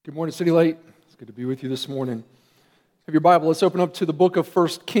Good morning, City Light. It's good to be with you this morning. Have your Bible. Let's open up to the book of 1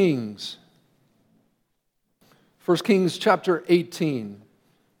 Kings. 1 Kings chapter 18.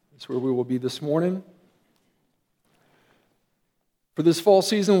 That's where we will be this morning. For this fall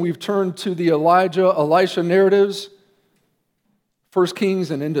season, we've turned to the Elisha narratives, 1 Kings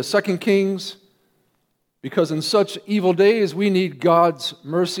and into 2 Kings, because in such evil days, we need God's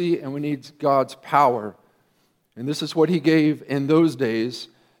mercy and we need God's power. And this is what he gave in those days.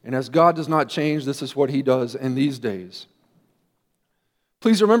 And as God does not change, this is what he does in these days.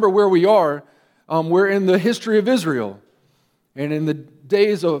 Please remember where we are. We're in the history of Israel. And in the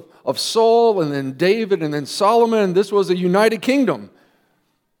days of Saul and then David and then Solomon, this was a united kingdom.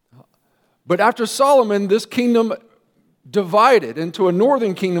 But after Solomon, this kingdom divided into a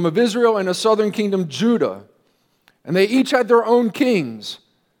northern kingdom of Israel and a southern kingdom, Judah. And they each had their own kings.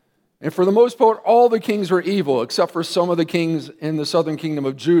 And for the most part, all the kings were evil, except for some of the kings in the southern kingdom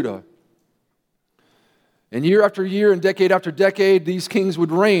of Judah. And year after year and decade after decade, these kings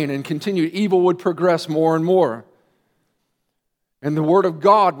would reign and continue. Evil would progress more and more. And the word of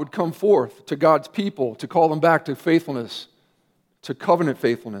God would come forth to God's people to call them back to faithfulness, to covenant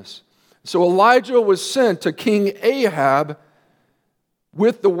faithfulness. So Elijah was sent to King Ahab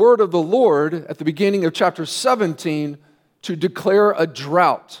with the word of the Lord at the beginning of chapter 17 to declare a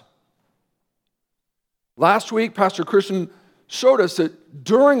drought. Last week, Pastor Christian showed us that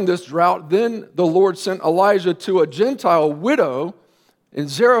during this drought, then the Lord sent Elijah to a Gentile widow in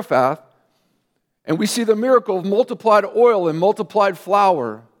Zarephath, and we see the miracle of multiplied oil and multiplied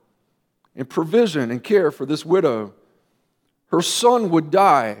flour and provision and care for this widow. Her son would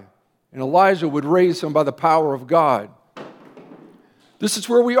die, and Elijah would raise him by the power of God. This is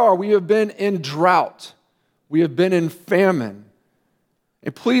where we are. We have been in drought. We have been in famine.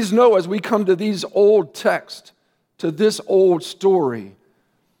 And please know, as we come to these old texts, to this old story,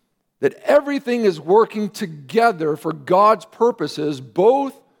 that everything is working together for God's purposes,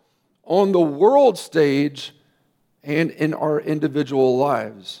 both on the world stage and in our individual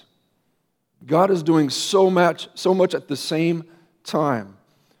lives. God is doing so much at the same time.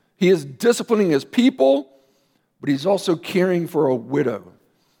 He is disciplining his people, but he's also caring for a widow.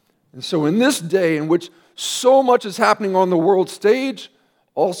 And so in this day in which so much is happening on the world stage,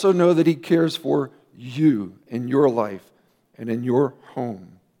 also know that he cares for you in your life and in your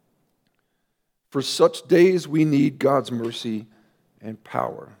home. For such days, we need God's mercy and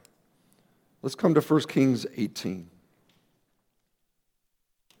power. Let's come to 1 Kings 18.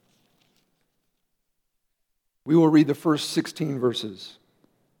 We will read the first 16 verses.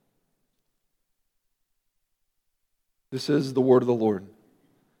 This is the word of the Lord.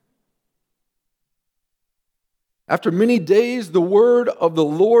 After many days, the word of the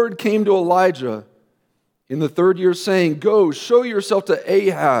Lord came to Elijah in the third year, saying, "Go, show yourself to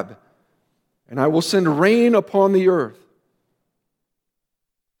Ahab, and I will send rain upon the earth."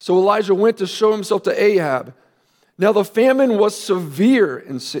 So Elijah went to show himself to Ahab. Now the famine was severe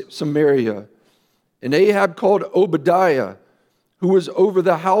in Samaria, and Ahab called Obadiah, who was over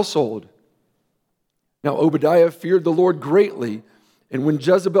the household. Now Obadiah feared the Lord greatly, and when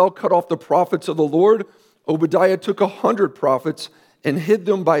Jezebel cut off the prophets of the Lord, Obadiah took 100 prophets and hid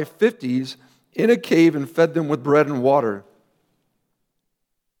them by 50s in a cave and fed them with bread and water.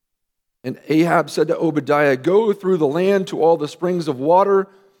 And Ahab said to Obadiah, "Go through the land to all the springs of water,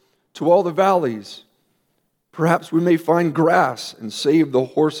 to all the valleys. Perhaps we may find grass and save the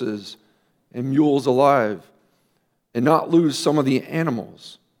horses and mules alive, and not lose some of the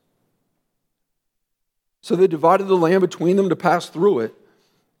animals." So they divided the land between them to pass through it.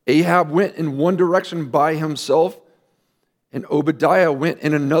 Ahab went in one direction by himself, and Obadiah went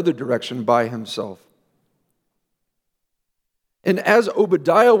in another direction by himself. And as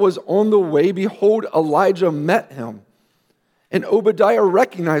Obadiah was on the way, behold, Elijah met him. And Obadiah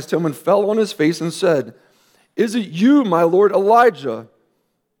recognized him and fell on his face and said, "Is it you, my lord Elijah?"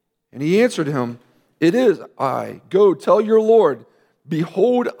 And he answered him, "It is I. Go, tell your lord,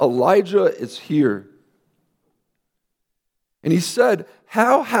 behold, Elijah is here." And he said,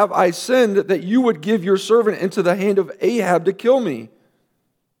 "How have I sinned that you would give your servant into the hand of Ahab to kill me?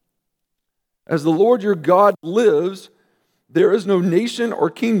 As the Lord your God lives, there is no nation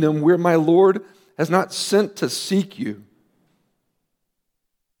or kingdom where my Lord has not sent to seek you."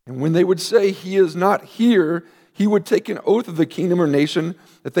 And when they would say, "He is not here," he would take an oath of the kingdom or nation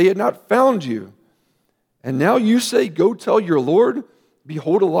that they had not found you. And now you say, "Go tell your Lord,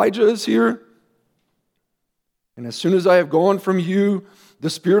 behold, Elijah is here." And as soon as I have gone from you, the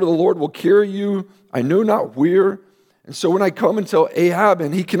Spirit of the Lord will carry you, I know not where. And so when I come and tell Ahab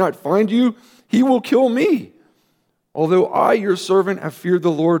and he cannot find you, he will kill me. although I, your servant, have feared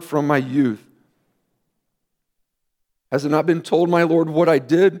the Lord from my youth. Has it not been told, my Lord, what I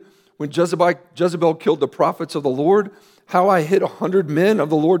did when Jezebel killed the prophets of the Lord, how I hid 100 men of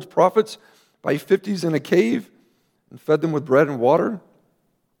the Lord's prophets by 50s in a cave and fed them with bread and water?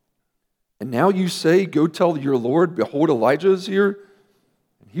 And now you say, go tell your Lord, behold, Elijah is here,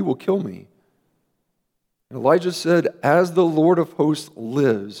 and he will kill me. And Elijah said, as the Lord of hosts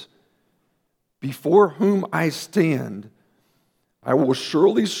lives, before whom I stand, I will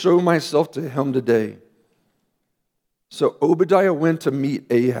surely show myself to him today. So Obadiah went to meet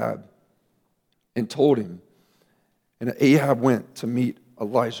Ahab and told him, and Ahab went to meet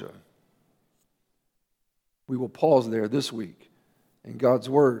Elijah. We will pause there this week in God's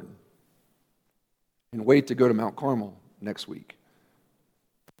Word and wait to go to Mount Carmel next week.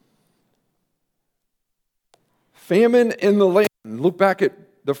 Famine in the land. Look back at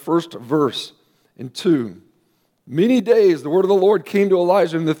the first verse in 2. Many days the word of the Lord came to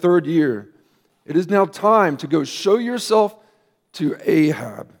Elijah in the 3rd year. It is now time to go show yourself to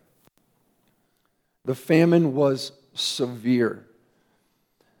Ahab. The famine was severe.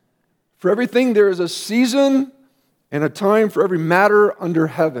 For everything there is a season and a time for every matter under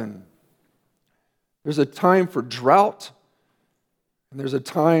heaven. There's a time for drought, and there's a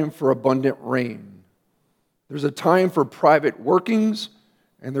time for abundant rain. There's a time for private workings,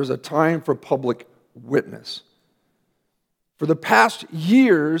 and there's a time for public witness. For the past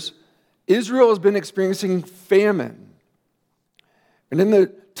years, Israel has been experiencing famine. And in the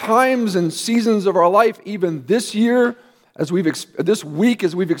times and seasons of our life, even this year, this week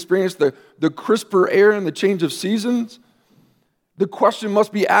as we've experienced the crisper air and the change of seasons, the question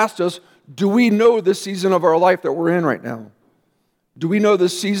must be asked us, do we know the season of our life that we're in right now? Do we know the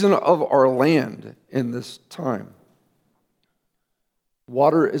season of our land in this time?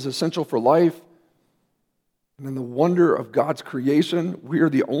 Water is essential for life. And in the wonder of God's creation, we are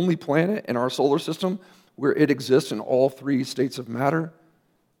the only planet in our solar system where it exists in all 3 states of matter,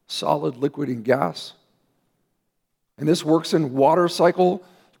 solid, liquid, and gas. And this works in water cycle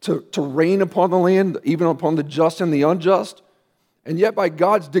to rain upon the land, even upon the just and the unjust. And yet by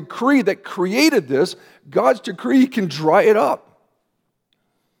God's decree that created this, God's decree can dry it up.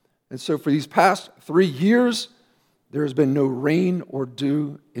 And so for these past 3 years, there has been no rain or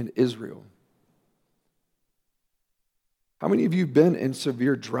dew in Israel. How many of you have been in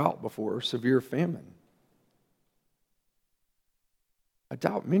severe drought before, severe famine? I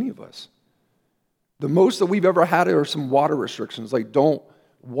doubt many of us. The most that we've ever had are some water restrictions, like don't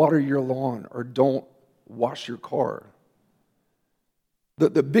water your lawn or don't wash your car.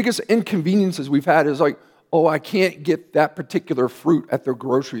 The biggest inconveniences we've had is like, oh, I can't get that particular fruit at the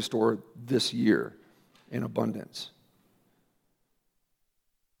grocery store this year in abundance.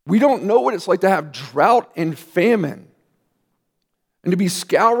 We don't know what it's like to have drought and famine and to be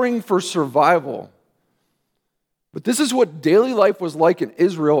scouring for survival. But this is what daily life was like in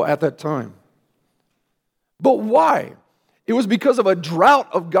Israel at that time. But why? It was because of a drought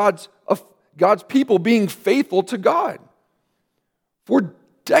of God's people being faithful to God. For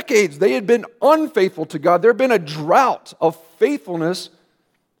decades, they had been unfaithful to God. There had been a drought of faithfulness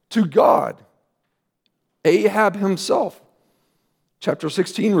to God. Ahab himself, chapter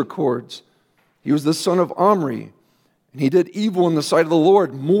 16 records, he was the son of Omri, and he did evil in the sight of the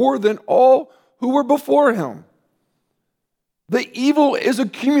Lord more than all who were before him. The evil is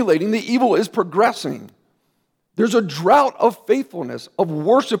accumulating. The evil is progressing. There's a drought of faithfulness, of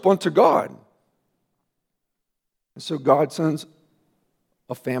worship unto God. And so God sends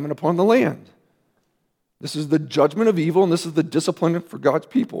a famine upon the land. This is the judgment of evil, and this is the discipline for God's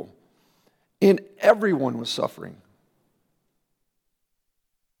people. And everyone was suffering.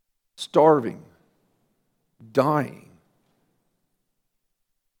 Starving. Dying.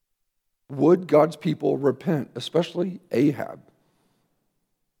 Would God's people repent, especially Ahab?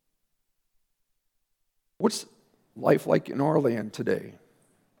 What's life like in our land today?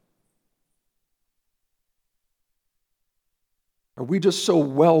 Are we just so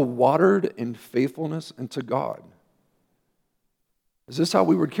well watered in faithfulness unto God? Is this how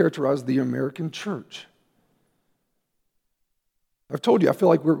we would characterize the American church? I've told you, I feel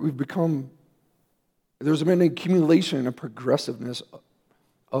like we've become, there's been an accumulation and progressiveness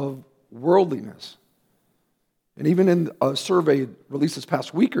of worldliness. And even in a survey released this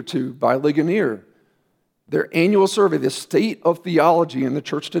past week or two by Ligonier, their annual survey, the state of theology in the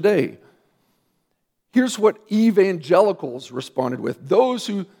church today, here's what evangelicals responded with. Those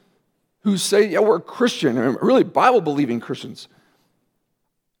who say, yeah, we're Christian, and really Bible-believing Christians.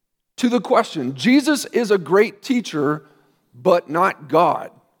 To the question, Jesus is a great teacher, but not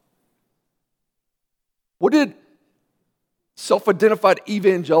God. What did self-identified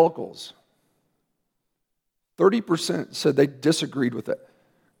evangelicals, 30% said they disagreed with it,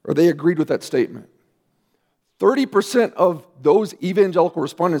 or they agreed with that statement. 30% of those evangelical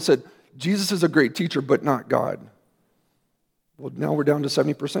respondents said, Jesus is a great teacher, but not God. Well, now we're down to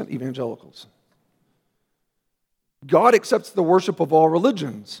 70% evangelicals. God accepts the worship of all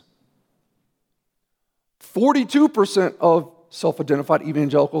religions. 42% of self-identified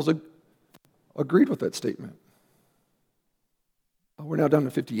evangelicals agreed with that statement. We're now down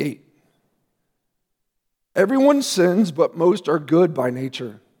to 58. Everyone sins, but most are good by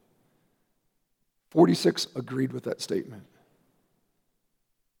nature. 46 agreed with that statement.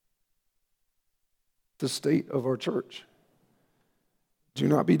 The state of our church. Do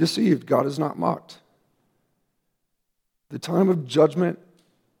not be deceived. God is not mocked. The time of judgment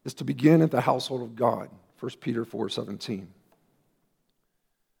is to begin at the household of God. 1 Peter 4:17.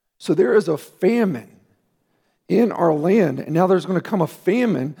 So there is a famine in our land, and now there's going to come a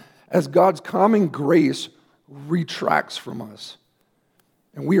famine as God's common grace retracts from us.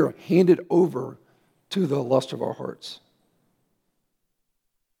 And we are handed over to the lust of our hearts.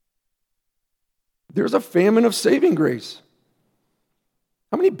 There's a famine of saving grace.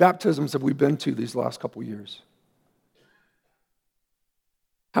 How many baptisms have we been to these last couple years?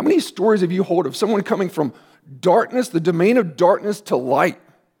 How many stories have you heard of someone coming from darkness, the domain of darkness, to light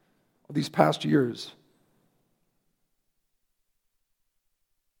these past years?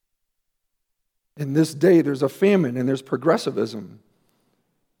 In this day, there's a famine and there's progressivism.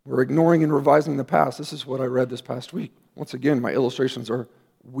 We're ignoring and revising the past. This is what I read this past week. Once again, my illustrations are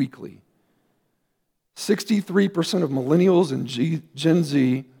weekly. 63% of millennials and Gen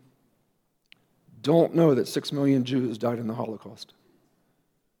Z don't know that 6 million Jews died in the Holocaust.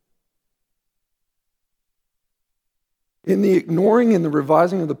 In the ignoring and the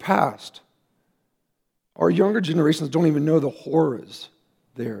revising of the past, our younger generations don't even know the horrors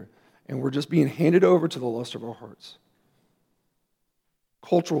there, and we're just being handed over to the lust of our hearts.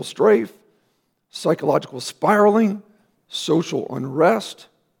 Cultural strife, psychological spiraling, social unrest.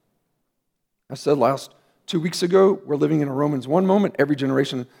 I said 2 weeks ago, we're living in a Romans 1 moment. Every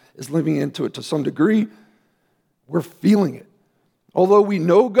generation is living into it to some degree. We're feeling it. Although we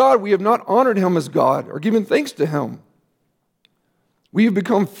know God, we have not honored him as God or given thanks to him. We have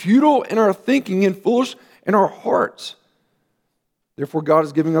become futile in our thinking and foolish in our hearts. Therefore, God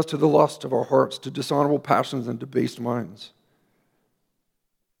is giving us to the lust of our hearts, to dishonorable passions and debased minds.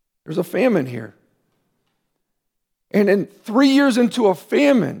 There's a famine here. And in 3 years into a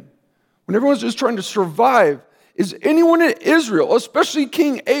famine, when everyone's just trying to survive, is anyone in Israel, especially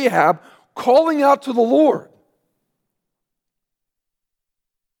King Ahab, calling out to the Lord?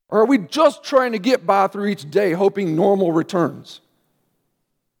 Or are we just trying to get by through each day, hoping normal returns?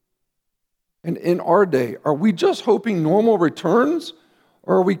 And in our day, are we just hoping normal returns,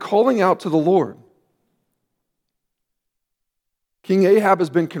 or are we calling out to the Lord? King Ahab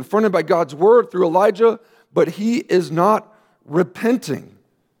has been confronted by God's word through Elijah, but he is not repenting.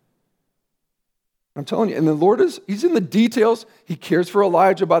 I'm telling you, and the Lord he's in the details. He cares for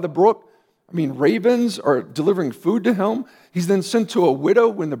Elijah by the brook. I mean, ravens are delivering food to him. He's then sent to a widow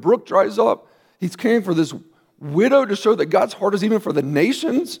when the brook dries up. He's caring for this widow to show that God's heart is even for the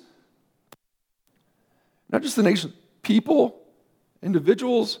nations. Not just the nation, people,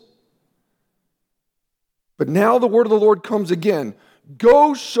 individuals. But now the word of the Lord comes again.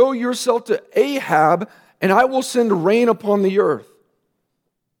 Go show yourself to Ahab, and I will send rain upon the earth.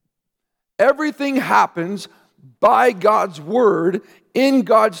 Everything happens by God's word, in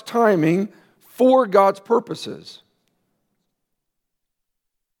God's timing, for God's purposes.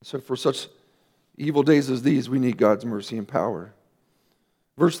 So for such evil days as these, we need God's mercy and power.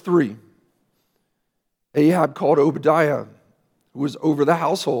 Verse 3. Ahab called Obadiah, who was over the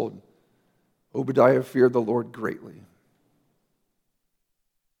household. Obadiah feared the Lord greatly.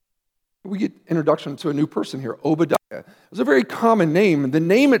 We get introduction to a new person here, Obadiah. It was a very common name. The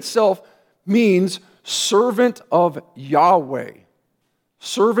name itself means servant of Yahweh,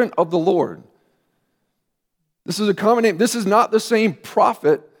 servant of the Lord. This is a common name. This is not the same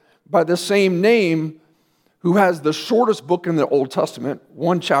prophet by the same name who has the shortest book in the Old Testament,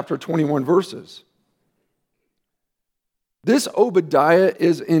 1 chapter, 21 verses. This Obadiah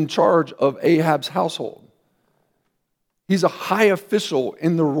is in charge of Ahab's household. He's a high official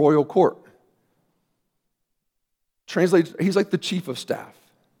in the royal court. Translated, he's like the chief of staff.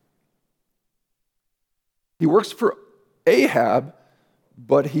 He works for Ahab,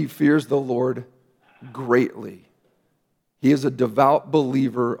 but he fears the Lord greatly. He is a devout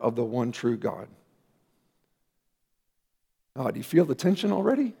believer of the one true God. Oh, do you feel the tension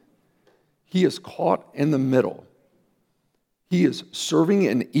already? He is caught in the middle. He is serving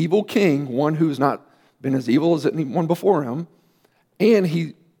an evil king, one who's not been as evil as anyone before him, and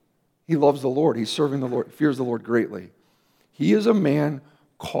he loves the Lord. He's serving the Lord, fears the Lord greatly. He is a man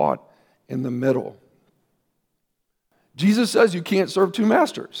caught in the middle. Jesus says you can't serve two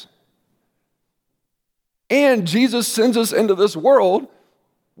masters. And Jesus sends us into this world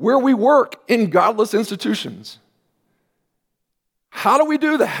where we work in godless institutions. How do we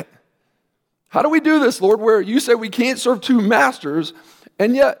do that? How do we do this, Lord, where you say we can't serve two masters,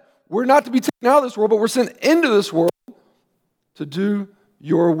 and yet we're not to be taken out of this world, but we're sent into this world to do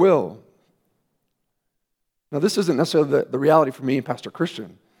your will? Now, this isn't necessarily the reality for me and Pastor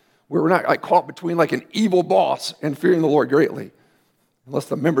Christian, where we're not like caught between like an evil boss and fearing the Lord greatly, unless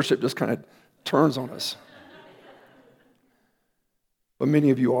the membership just kind of turns on us. But many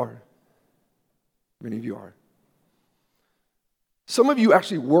of you are. Many of you are. Some of you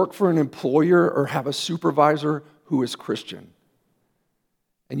actually work for an employer or have a supervisor who is Christian.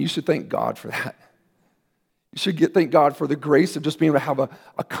 And you should thank God for that. You should thank God for the grace of just being able to have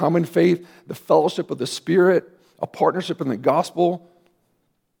a common faith, the fellowship of the Spirit, a partnership in the gospel.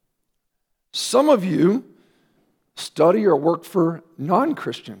 Some of you study or work for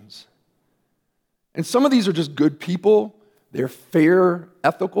non-Christians. And some of these are just good people. They're fair,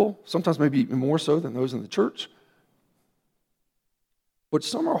 ethical, sometimes maybe even more so than those in the church. But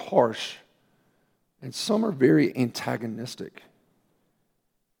some are harsh, and some are very antagonistic.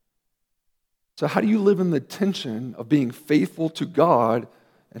 So how do you live in the tension of being faithful to God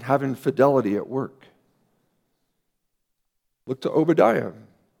and having fidelity at work? Look to Obadiah.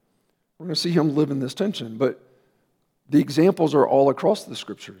 We're going to see him live in this tension, but the examples are all across the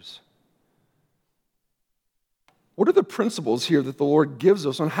scriptures. What are the principles here that the Lord gives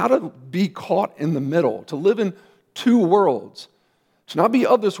us on how to be caught in the middle, to live in two worlds? To not be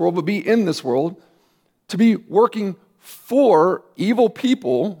of this world, but be in this world, to be working for evil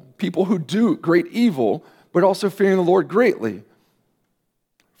people, people who do great evil, but also fearing the Lord greatly.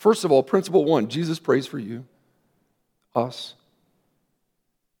 First of all, principle 1, Jesus prays for you, us.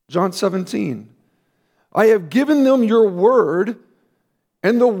 John 17, I have given them your word,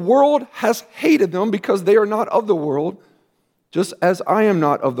 and the world has hated them because they are not of the world, just as I am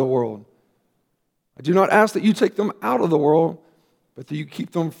not of the world. I do not ask that you take them out of the world, but that you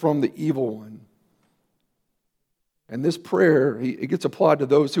keep them from the evil one. And this prayer, it gets applied to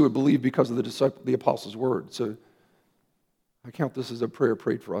those who would believe because of the apostles' word. So I count this as a prayer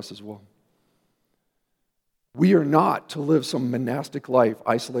prayed for us as well. We are not to live some monastic life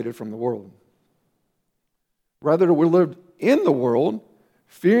isolated from the world. Rather, we live in the world,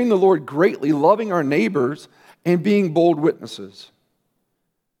 fearing the Lord greatly, loving our neighbors, and being bold witnesses.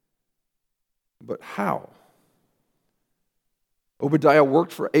 But how? Obadiah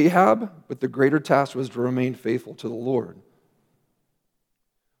worked for Ahab, but the greater task was to remain faithful to the Lord.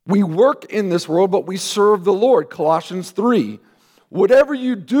 We work in this world, but we serve the Lord. Colossians 3. Whatever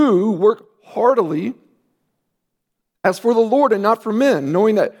you do, work heartily as for the Lord and not for men,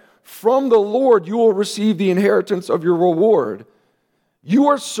 knowing that from the Lord you will receive the inheritance of your reward. You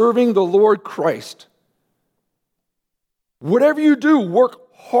are serving the Lord Christ. Whatever you do, work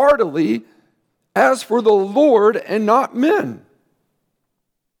heartily as for the Lord and not men.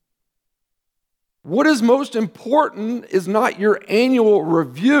 What is most important is not your annual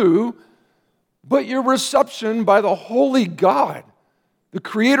review, but your reception by the holy God, the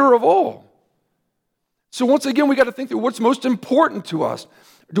creator of all. So once again, we got to think through what's most important to us.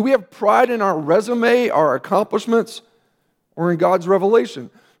 Do we have pride in our resume, our accomplishments, or in God's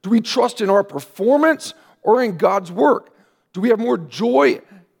revelation? Do we trust in our performance or in God's work? Do we have more joy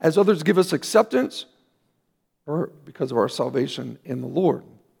as others give us acceptance, or because of our salvation in the Lord?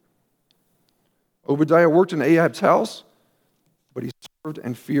 Obadiah worked in Ahab's house, but he served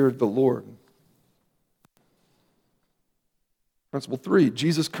and feared the Lord. Principle 3,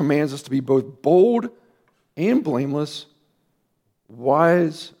 Jesus commands us to be both bold and blameless,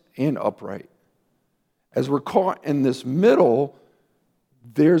 wise and upright. As we're caught in this middle,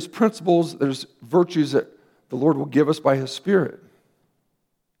 there's principles, there's virtues that the Lord will give us by His Spirit.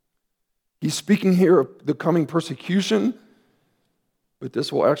 He's speaking here of the coming persecution, but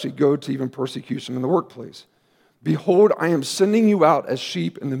this will actually go to even persecution in the workplace. Behold, I am sending you out as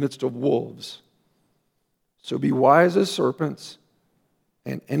sheep in the midst of wolves. So be wise as serpents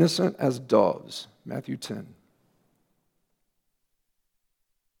and innocent as doves. Matthew 10.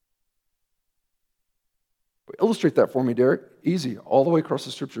 Illustrate that for me, Derek. Easy. All the way across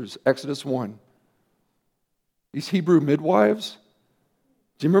the scriptures. Exodus 1. These Hebrew midwives,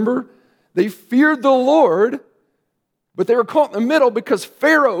 do you remember? They feared the Lord, but they were caught in the middle because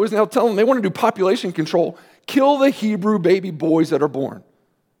Pharaoh is now telling them they want to do population control. kill the Hebrew baby boys that are born.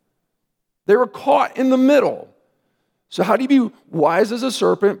 They were caught in the middle. So how do you be wise as a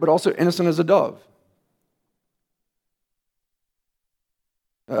serpent, but also innocent as a dove?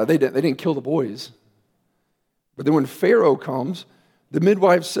 They didn't kill the boys. But then when Pharaoh comes, the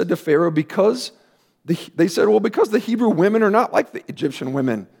midwives said to Pharaoh, because the Hebrew women are not like the Egyptian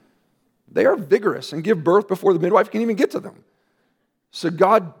women. They are vigorous and give birth before the midwife can even get to them. So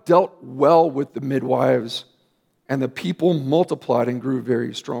God dealt well with the midwives, and the people multiplied and grew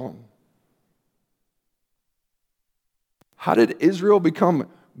very strong. How did Israel become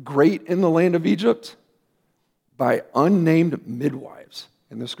great in the land of Egypt? By unnamed midwives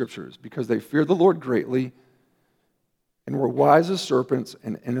in the scriptures, because they feared the Lord greatly and were wise as serpents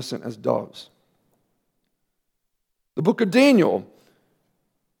and innocent as doves. The book of Daniel,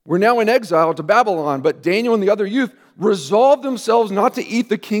 we're now in exile to Babylon, but Daniel and the other youth resolved themselves not to eat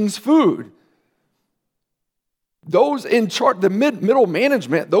the king's food. Those in charge, the middle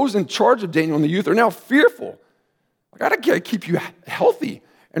management, those in charge of Daniel and the youth are now fearful. I got to keep you healthy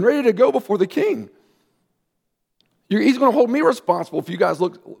and ready to go before the king. He's going to hold me responsible if you guys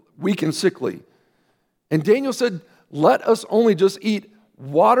look weak and sickly. And Daniel said, let us only just eat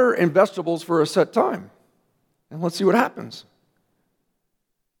water and vegetables for a set time. And let's see what happens.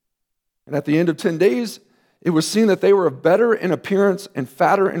 And at the end of 10 days, it was seen that they were better in appearance and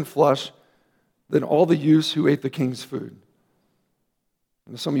fatter in flesh than all the youths who ate the king's food.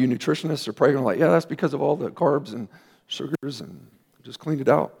 And some of you nutritionists are probably like, yeah, that's because of all the carbs and sugars and just cleaned it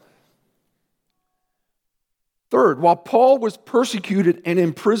out. Third, while Paul was persecuted and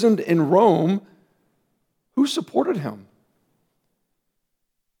imprisoned in Rome, who supported him?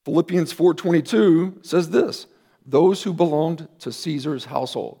 Philippians 4:22 says this, those who belonged to Caesar's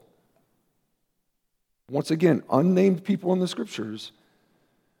household. Once again, unnamed people in the scriptures,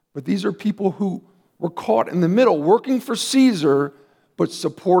 but these are people who were caught in the middle, working for Caesar, but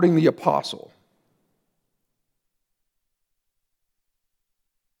supporting the apostle.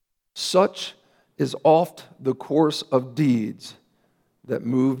 Such is oft the course of deeds that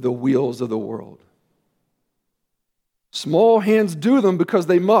move the wheels of the world. Small hands do them because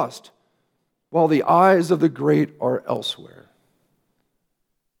they must, while the eyes of the great are elsewhere.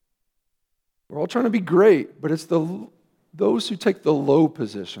 We're all trying to be great, but it's those who take the low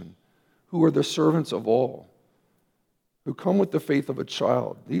position, who are the servants of all, who come with the faith of a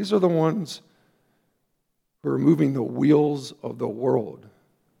child. These are the ones who are moving the wheels of the world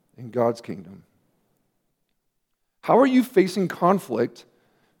in God's kingdom. How are you facing conflict?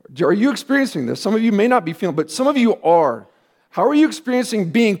 Are you experiencing this? Some of you may not be feeling, but some of you are. How are you experiencing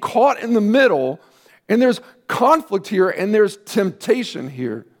being caught in the middle, and there's conflict here, and there's temptation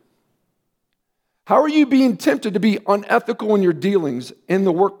here? How are you being tempted to be unethical in your dealings in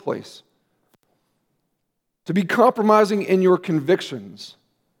the workplace? To be compromising in your convictions?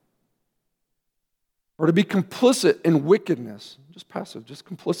 Or to be complicit in wickedness? Just passive, just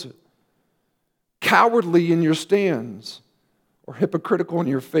complicit. Cowardly in your stands, or hypocritical in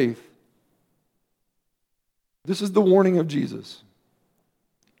your faith. This is the warning of Jesus.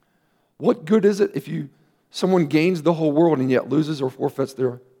 What good is it if someone gains the whole world and yet loses or forfeits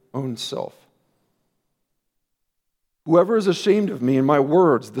their own self? Whoever is ashamed of me and my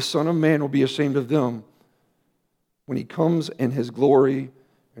words, the Son of Man will be ashamed of them when he comes in his glory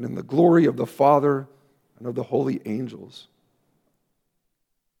and in the glory of the Father and of the holy angels.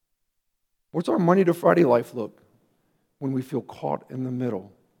 What's our Monday to Friday life look when we feel caught in the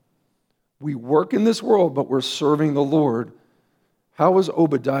middle? We work in this world, but we're serving the Lord. How is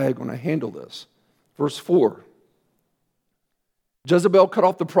Obadiah going to handle this? Verse 4. Jezebel cut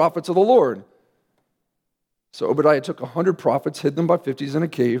off the prophets of the Lord. So Obadiah took 100 prophets, hid them by 50s in a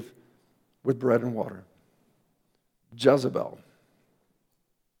cave with bread and water. Jezebel.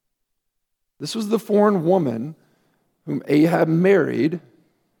 This was the foreign woman whom Ahab married.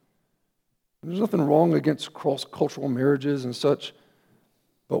 There's nothing wrong against cross-cultural marriages and such,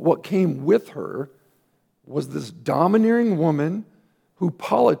 but what came with her was this domineering woman who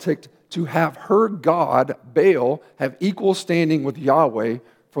politicked to have her god, Baal, have equal standing with Yahweh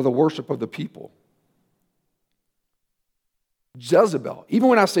for the worship of the people. Jezebel, even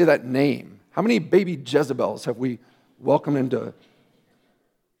when I say that name, how many baby Jezebels have we welcomed into?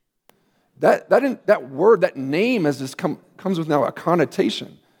 That word, that name comes with now a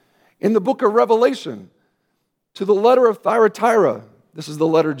connotation. In the book of Revelation, to the letter of Thyatira, this is the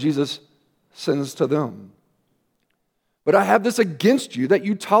letter Jesus sends to them. But I have this against you, that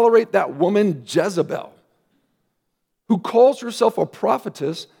you tolerate that woman Jezebel, who calls herself a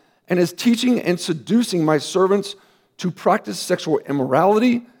prophetess and is teaching and seducing my servants to practice sexual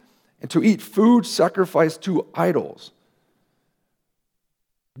immorality and to eat food sacrificed to idols.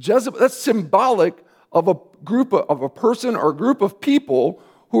 Jezebel, that's symbolic of a person or a group of people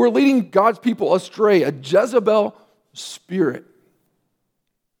who are leading God's people astray, a Jezebel spirit.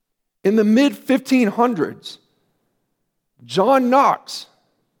 In the mid-1500s, John Knox,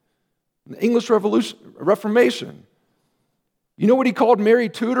 in the English Reformation, you know what he called Mary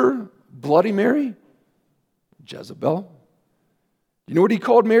Tudor? Bloody Mary? Jezebel. You know what he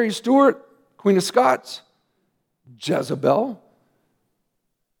called Mary Stuart, Queen of Scots? Jezebel.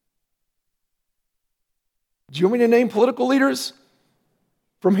 Do you want me to name political leaders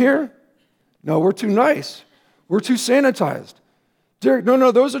from here? No, we're too nice. We're too sanitized. Derek,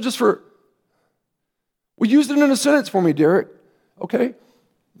 no, those are just for... Well, use it in a sentence for me, Derek. Okay.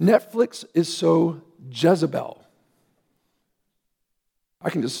 Netflix is so Jezebel. I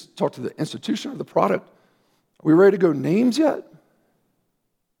can just talk to the institution or the product. Are we ready to go names yet?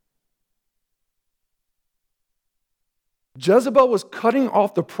 Jezebel was cutting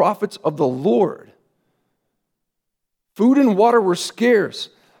off the prophets of the Lord. Food and water were scarce.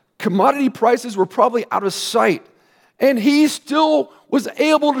 Commodity prices were probably out of sight. And he still was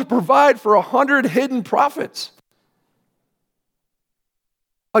able to provide for 100 hidden prophets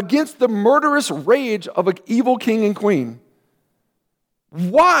against the murderous rage of an evil king and queen,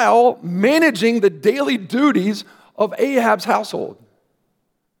 while managing the daily duties of Ahab's household.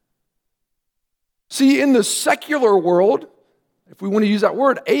 See, in the secular world, if we want to use that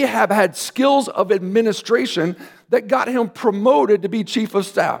word, Ahab had skills of administration that got him promoted to be chief of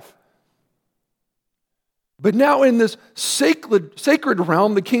staff. But now in this sacred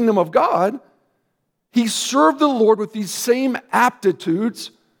realm, the kingdom of God, he served the Lord with these same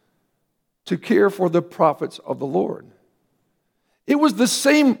aptitudes to care for the prophets of the Lord. It was the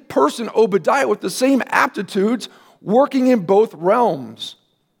same person, Obadiah, with the same aptitudes working in both realms.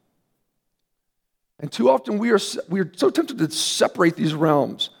 And too often we are so tempted to separate these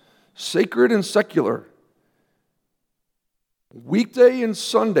realms, sacred and secular, weekday and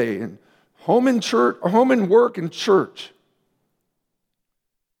Sunday, and home and church, or home and work and church.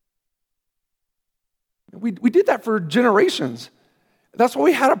 We did that for generations. That's why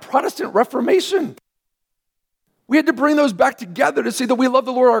we had a Protestant Reformation. We had to bring those back together to see that we love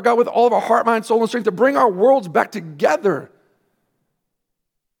the Lord our God with all of our heart, mind, soul, and strength, to bring our worlds back together,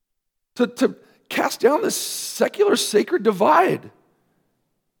 to cast down this secular sacred divide,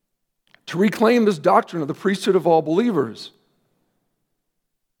 to reclaim this doctrine of the priesthood of all believers.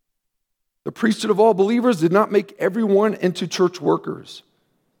 The priesthood of all believers did not make everyone into church workers.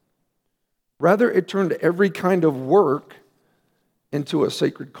 Rather, it turned every kind of work into a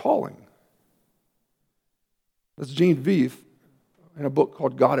sacred calling. That's Gene Veith in a book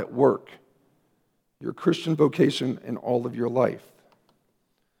called God at Work, Your Christian Vocation in All of Your Life.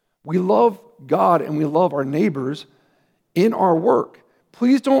 We love God and we love our neighbors in our work.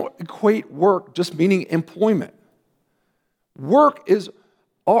 Please don't equate work just meaning employment. Work is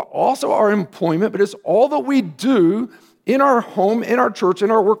also our employment, but it's all that we do in our home, in our church, in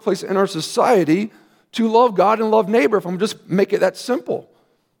our workplace, in our society to love God and love neighbor, if I'm just make it that simple.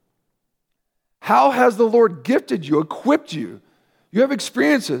 How has the Lord gifted you, equipped you? You have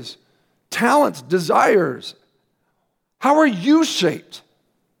experiences, talents, desires. How are you shaped?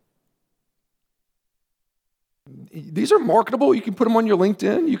 These are marketable. You can put them on your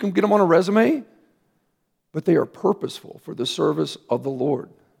LinkedIn. You can get them on a resume. But they are purposeful for the service of the Lord.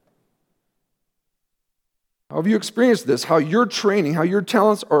 How have you experienced this? How your training, how your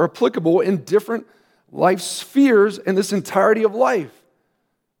talents are applicable in different life spheres in this entirety of life.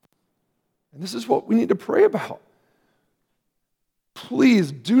 And this is what we need to pray about.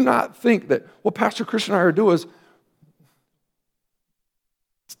 Please do not think that what Pastor Christian and I are doing is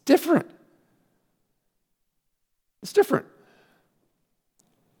it's different. It's different.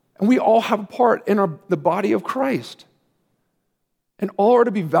 And we all have a part in the body of Christ. And all are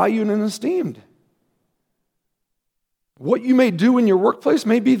to be valued and esteemed. What you may do in your workplace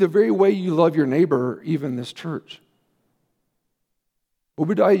may be the very way you love your neighbor, or even this church.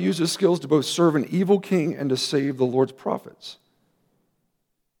 Obadiah used his skills to both serve an evil king and to save the Lord's prophets.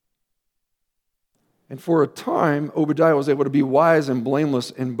 And for a time, Obadiah was able to be wise and blameless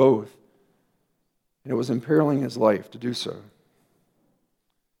in both. And it was imperiling his life to do so.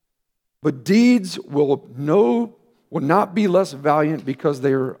 But deeds will not be less valiant because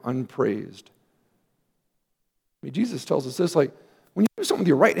they are unpraised. I mean, Jesus tells us this, like, when you do something with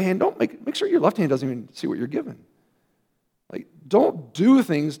your right hand, don't make sure your left hand doesn't even see what you're given. Like, don't do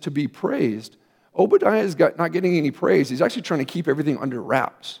things to be praised. Obadiah is not getting any praise. He's actually trying to keep everything under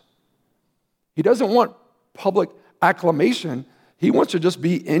wraps. He doesn't want public acclamation. He wants to just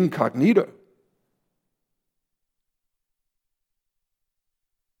be incognito.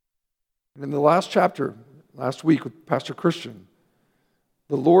 And in the last chapter, last week with Pastor Christian,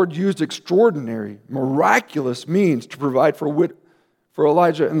 the Lord used extraordinary, miraculous means to provide for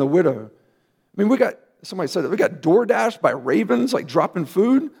Elijah and the widow. I mean, somebody said that, we got DoorDash by ravens, like dropping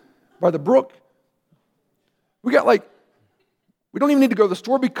food by the brook. We don't even need to go to the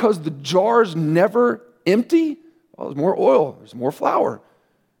store because the jars never empty. Well, there's more oil, there's more flour.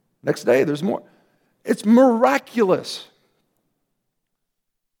 Next day, there's more. It's miraculous.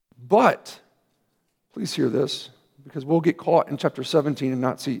 But, please hear this, because we'll get caught in chapter 17 and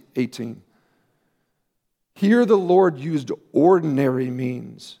not see 18. Here the Lord used ordinary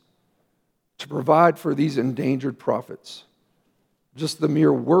means to provide for these endangered prophets. Just the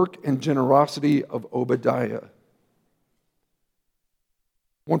mere work and generosity of Obadiah.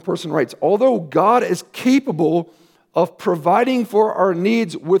 One person writes, although God is capable of providing for our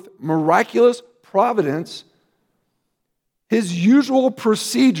needs with miraculous providence, his usual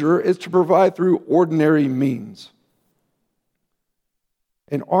procedure is to provide through ordinary means.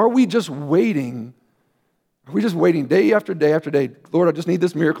 And are we just waiting? Are we just waiting day after day after day? Lord, I just need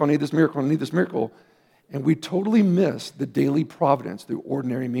this miracle, I need this miracle, I need this miracle. And we totally miss the daily providence through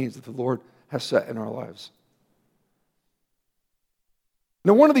ordinary means that the Lord has set in our lives.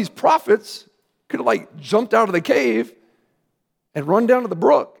 Now, one of these prophets could have jumped out of the cave and run down to the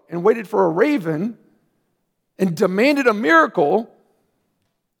brook and waited for a raven and demanded a miracle,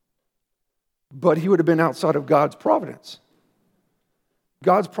 but he would have been outside of God's providence.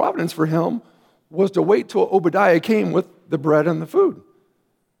 God's providence for him was to wait till Obadiah came with the bread and the food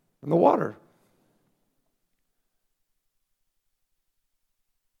and the water.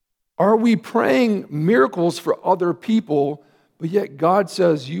 Are we praying miracles for other people, but yet God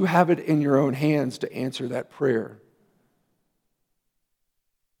says you have it in your own hands to answer that prayer?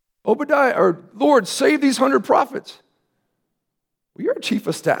 Obadiah, or Lord, save these 100 prophets. Well, you're a chief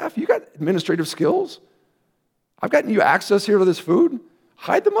of staff. You got administrative skills. I've gotten you access here to this food.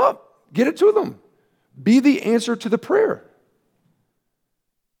 Hide them up. Get it to them. Be the answer to the prayer.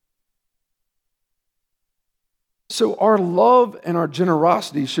 So our love and our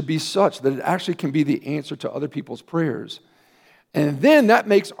generosity should be such that it actually can be the answer to other people's prayers. And then that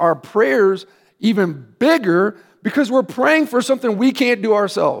makes our prayers even bigger because we're praying for something we can't do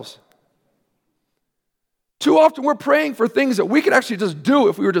ourselves. Too often we're praying for things that we could actually just do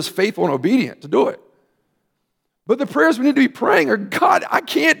if we were just faithful and obedient to do it. But the prayers we need to be praying are, God, I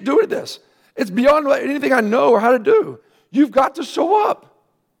can't do this. It's beyond anything I know or how to do. You've got to show up.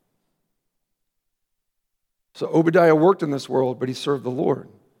 So Obadiah worked in this world, but he served the Lord.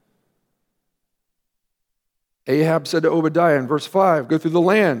 Ahab said to Obadiah in verse 5, go through the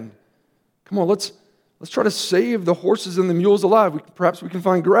land. Come on, let's try to save the horses and the mules alive. Perhaps we can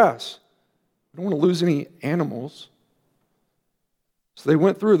find grass. We don't want to lose any animals. So they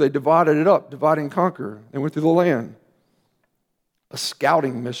went through, they divided it up, divide and conquer. They went through the land. A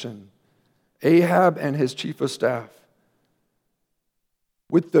scouting mission. Ahab and his chief of staff.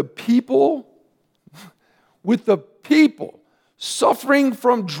 With the people suffering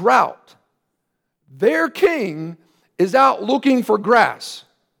from drought, their king is out looking for grass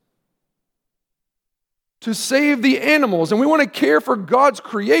to save the animals. And we want to care for God's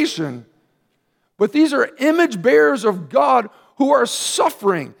creation. But these are image bearers of God who are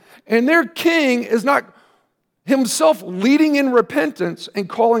suffering. And their king is not himself leading in repentance and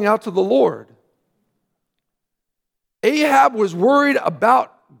calling out to the Lord. Ahab was worried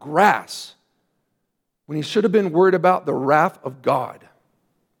about grass when he should have been worried about the wrath of God.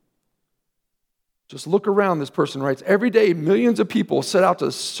 Just look around, this person writes. Every day, millions of people set out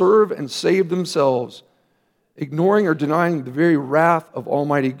to serve and save themselves, ignoring or denying the very wrath of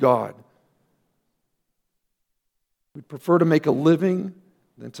Almighty God. We'd prefer to make a living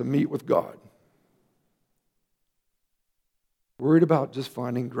than to meet with God. Worried about just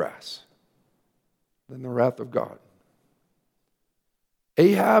finding grass than the wrath of God.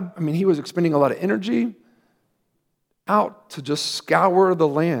 Ahab, he was expending a lot of energy out to just scour the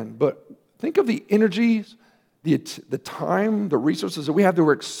land. But think of the energy, the time, the resources that we have that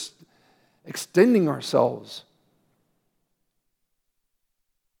we're extending ourselves.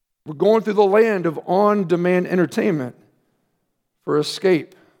 We're going through the land of on-demand entertainment for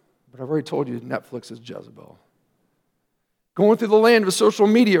escape. But I've already told you Netflix is Jezebel. Going through the land of social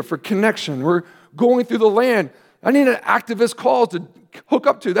media for connection. We're going through the land. I need an activist call to hook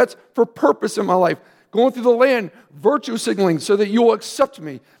up to. That's for purpose in my life. Going through the land, virtue signaling so that you'll accept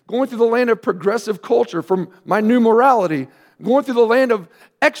me. Going through the land of progressive culture for my new morality. I'm going through the land of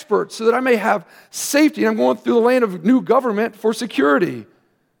experts so that I may have safety. And I'm going through the land of new government for security.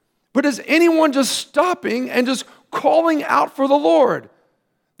 But is anyone just stopping and just calling out for the Lord?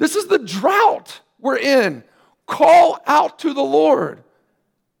 This is the drought we're in. Call out to the Lord.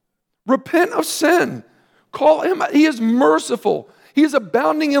 Repent of sin. Call him. He is merciful. He is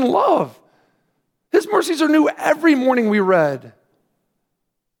abounding in love. His mercies are new every morning, we read.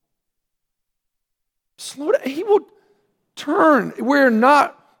 Slow down. He will turn.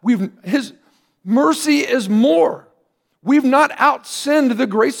 His mercy is more. We've not outsinned the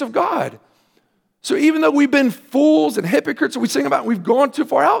grace of God. So even though we've been fools and hypocrites, we sing about, we've gone too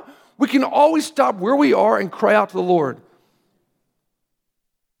far out, we can always stop where we are and cry out to the Lord.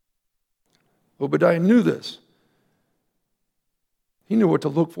 Obadiah knew this. He knew what to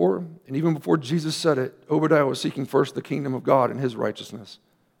look for, and even before Jesus said it, Obadiah was seeking first the kingdom of God and his righteousness.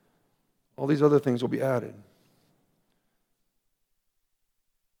 All these other things will be added.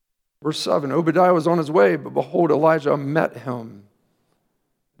 Verse 7, Obadiah was on his way, but behold, Elijah met him.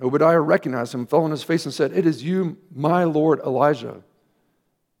 Obadiah recognized him, fell on his face, and said, "It is you, my Lord Elijah."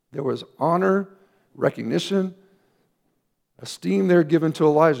 There was honor, recognition, esteem there given to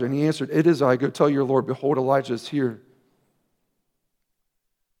Elijah. And he answered, "It is I. Go tell your Lord, behold, Elijah is here."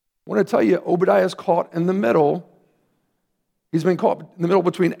 I want to tell you, Obadiah is caught in the middle. He's been caught in the middle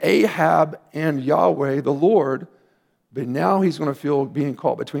between Ahab and Yahweh, the Lord. But now he's going to feel being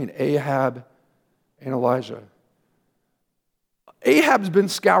caught between Ahab and Elijah. Ahab's been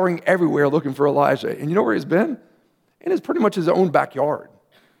scouring everywhere looking for Elijah. And you know where he's been? In pretty much his own backyard.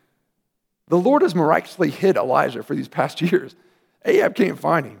 The Lord has miraculously hid Elijah for these past years. Ahab can't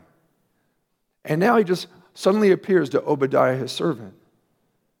find him. And now he just suddenly appears to Obadiah, his servant.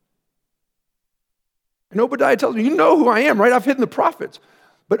 And Obadiah tells me, "You know who I am, right? I've hidden the prophets."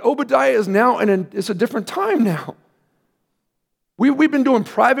 But Obadiah is now it's a different time now. We've been doing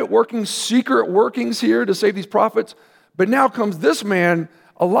private workings, secret workings here to save these prophets. But now comes this man,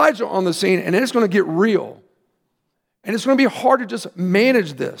 Elijah, on the scene, and it's going to get real. And it's going to be hard to just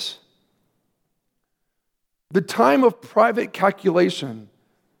manage this. The time of private calculation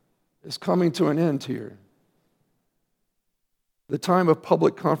is coming to an end here. The time of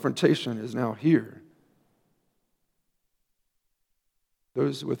public confrontation is now here.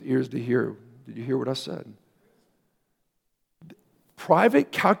 Those with ears to hear, did you hear what I said?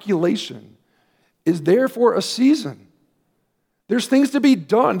 Private calculation is there for a season. There's things to be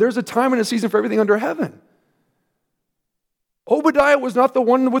done. There's a time and a season for everything under heaven. Obadiah was not the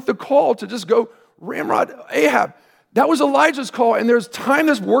one with the call to just go ramrod Ahab. That was Elijah's call, and there's time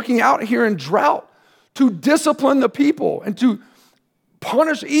that's working out here in drought to discipline the people and to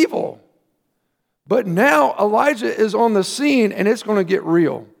punish evil. But now Elijah is on the scene, and it's going to get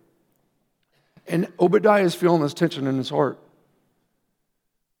real. And Obadiah is feeling this tension in his heart.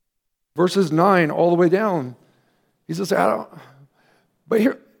 Verses 9 all the way down, he says, but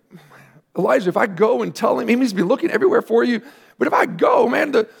here, Elijah, if I go and tell him, he needs to be looking everywhere for you. But if I go,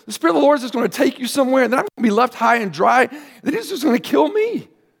 man, the Spirit of the Lord is just going to take you somewhere, and then I'm going to be left high and dry, and then he's just going to kill me.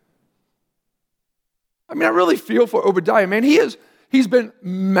 I mean, I really feel for Obadiah, man. He's been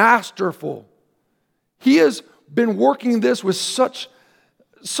masterful. He has been working this with such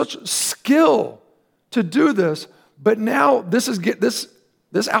skill to do this, but now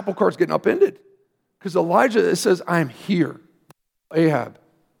this apple cart's getting upended because Elijah, it says, "I'm here." Ahab.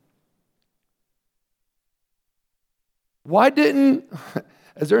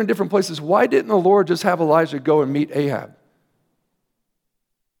 As they're in different places, why didn't the Lord just have Elijah go and meet Ahab?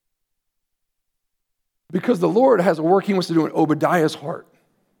 Because the Lord has a work he wants to do in Obadiah's heart.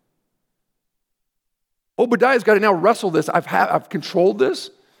 Obadiah's got to now wrestle this. I've controlled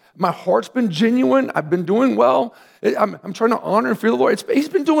this. My heart's been genuine. I've been doing well. I'm trying to honor and fear the Lord. He's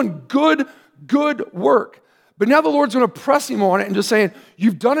been doing good work. But now the Lord's going to press him on it and just saying,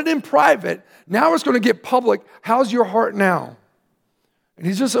 "You've done it in private. Now it's going to get public. How's your heart now?" And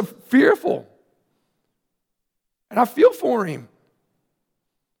he's just fearful. And I feel for him.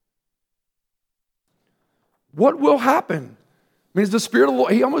 What will happen? I mean, is the Spirit of the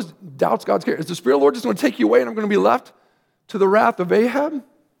Lord, he almost doubts God's care. Is the Spirit of the Lord just going to take you away and I'm going to be left to the wrath of Ahab?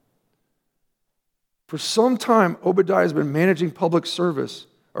 For some time, Obadiah has been managing public service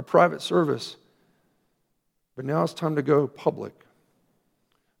or private service. But now it's time to go public.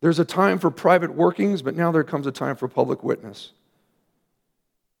 There's a time for private workings, but now there comes a time for public witness.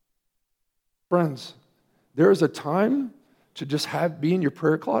 Friends, there is a time to just be in your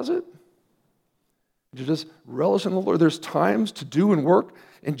prayer closet, to just relish in the Lord. There's times to do and work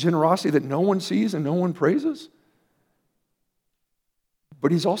in generosity that no one sees and no one praises.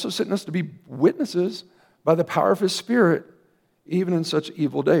 But he's also sitting us to be witnesses by the power of his Spirit even in such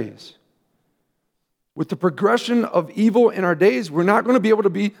evil days. With the progression of evil in our days, we're not going to be able to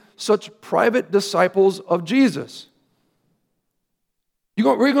be such private disciples of Jesus.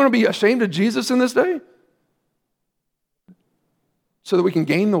 We're going to be ashamed of Jesus in this day so that we can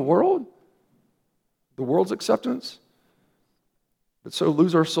gain the world's acceptance, but so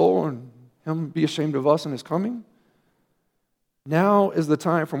lose our soul and him be ashamed of us in his coming? Now is the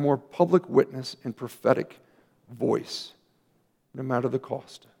time for more public witness and prophetic voice, no matter the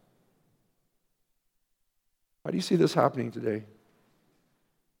cost. How do you see this happening today?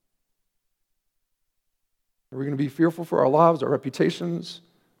 Are we going to be fearful for our lives, our reputations,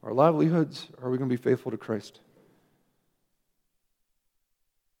 our livelihoods, or are we going to be faithful to Christ?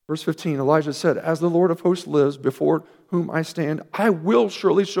 Verse 15, Elijah said, "As the Lord of hosts lives, before whom I stand, I will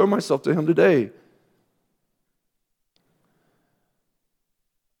surely show myself to him today."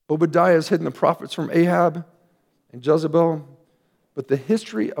 Obadiah has hidden the prophets from Ahab and Jezebel, but the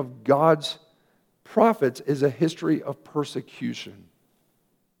history of God's prophets is a history of persecution.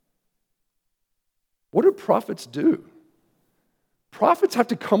 What do prophets do? Prophets have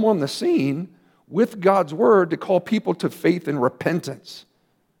to come on the scene with God's word to call people to faith and repentance.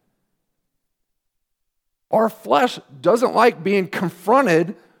 Our flesh doesn't like being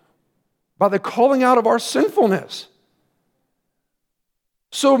confronted by the calling out of our sinfulness.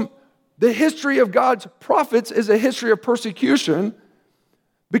 So the history of God's prophets is a history of persecution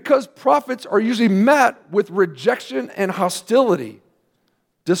because prophets are usually met with rejection and hostility,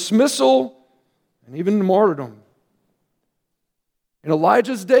 dismissal, and even martyrdom. In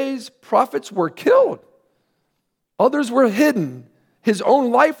Elijah's days, prophets were killed. Others were hidden. His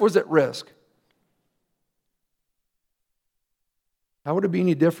own life was at risk. How would it be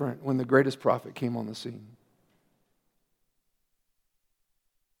any different when the greatest prophet came on the scene?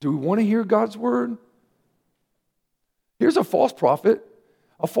 Do we want to hear God's word? Here's a false prophet.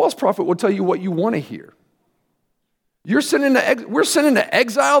 A false prophet will tell you what you want to hear. We're sent into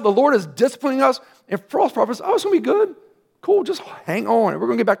exile. The Lord is disciplining us. And false prophets, it's going to be good. Cool, just hang on. We're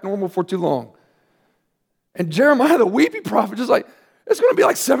going to get back to normal before too long. And Jeremiah, the weepy prophet, just like, it's going to be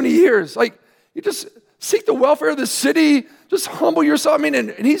like 70 years. Like, you just seek the welfare of the city. Just humble yourself.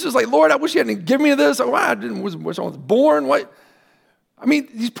 And he's just like, Lord, I wish you hadn't given me this. I didn't wish I was born. What?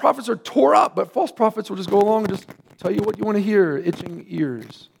 These prophets are tore up, but false prophets will just go along and just tell you what you want to hear, itching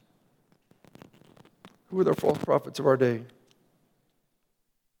ears. Who are the false prophets of our day?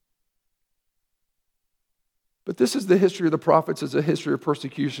 But this is the history of the prophets, it's a history of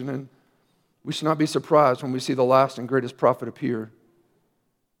persecution, and we should not be surprised when we see the last and greatest prophet appear,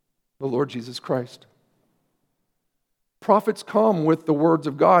 the Lord Jesus Christ. Prophets come with the words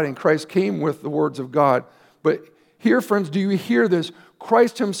of God, and Christ came with the words of God. But here, friends, do you hear this?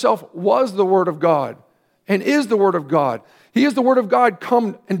 Christ himself was the Word of God and is the Word of God. He is the Word of God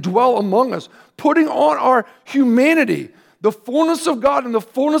come and dwell among us, putting on our humanity, the fullness of God and the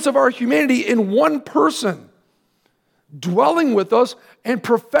fullness of our humanity in one person, dwelling with us and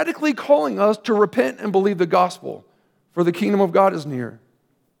prophetically calling us to repent and believe the gospel, for the kingdom of God is near.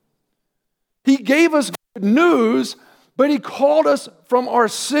 He gave us good news, but he called us from our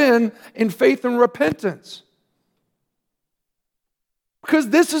sin in faith and repentance. Because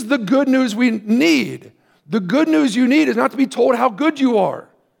this is the good news we need. The good news you need is not to be told how good you are.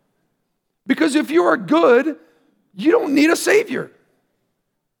 Because if you are good, you don't need a Savior.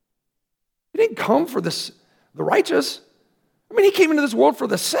 He didn't come for the righteous. He came into this world for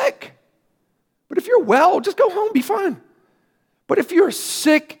the sick. But if you're well, just go home, be fine. But if you're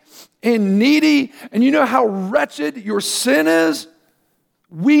sick and needy, and you know how wretched your sin is,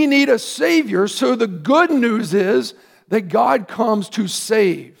 we need a Savior. So the good news is that God comes to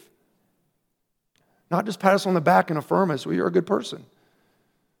save. Not just pat us on the back and affirm us, well, you're a good person.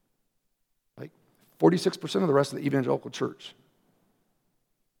 Like 46% of the rest of the evangelical church.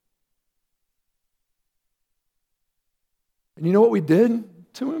 And you know what we did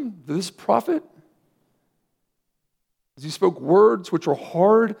to him, to this prophet? As he spoke words which were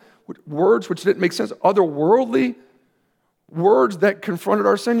hard, words which didn't make sense, otherworldly words that confronted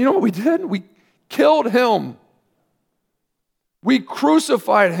our sin. You know what we did? We killed him. We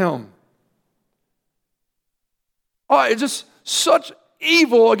crucified him. It's just such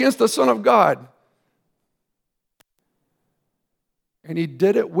evil against the Son of God. And he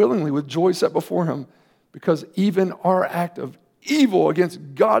did it willingly with joy set before him, because even our act of evil against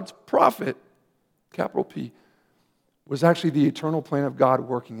God's prophet, capital P, was actually the eternal plan of God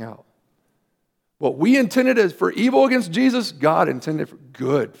working out. What we intended as for evil against Jesus, God intended for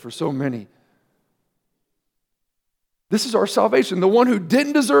good for so many. This is our salvation. The one who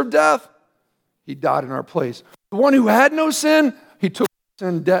didn't deserve death, he died in our place. The one who had no sin, he took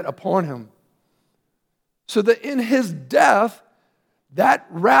sin debt upon him. So that in his death, that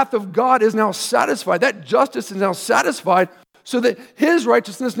wrath of God is now satisfied. That justice is now satisfied so that his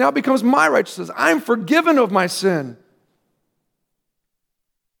righteousness now becomes my righteousness. I'm forgiven of my sin.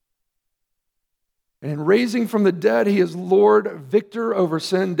 And in raising from the dead, he is Lord, victor over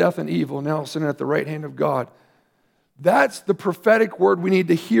sin, death, and evil, now sitting at the right hand of God. That's the prophetic word we need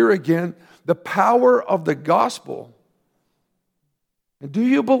to hear again, the power of the gospel. And do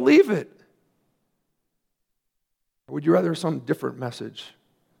you believe it? Or would you rather some different message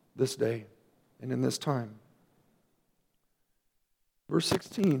this day and in this time? Verse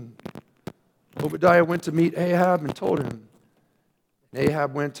 16, Obadiah went to meet Ahab and told him. And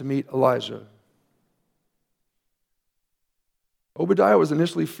Ahab went to meet Elijah. Obadiah was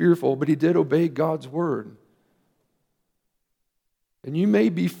initially fearful, but he did obey God's word. And you may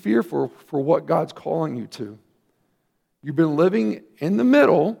be fearful for what God's calling you to. You've been living in the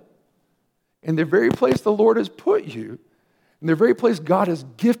middle, in the very place the Lord has put you, in the very place God has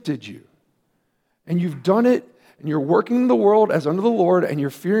gifted you. And you've done it, and you're working in the world as under the Lord, and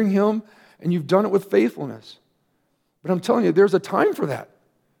you're fearing Him, and you've done it with faithfulness. But I'm telling you, there's a time for that.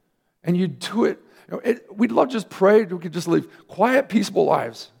 And you do it. We'd love to just pray, we could just live quiet, peaceable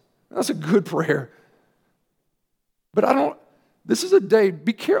lives. That's a good prayer. But this is a day,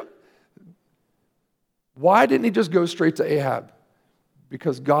 be careful. Why didn't he just go straight to Ahab?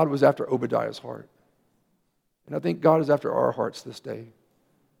 Because God was after Obadiah's heart. And I think God is after our hearts this day.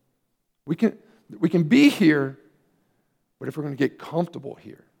 We can be here, but if we're going to get comfortable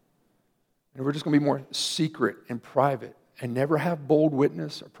here, and we're just going to be more secret and private, and never have bold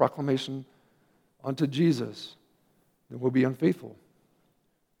witness or proclamation unto Jesus, then we'll be unfaithful.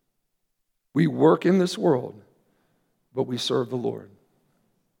 We work in this world, but we serve the Lord.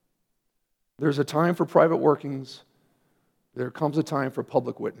 There's a time for private workings. There comes a time for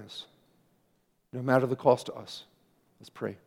public witness, no matter the cost to us. Let's pray.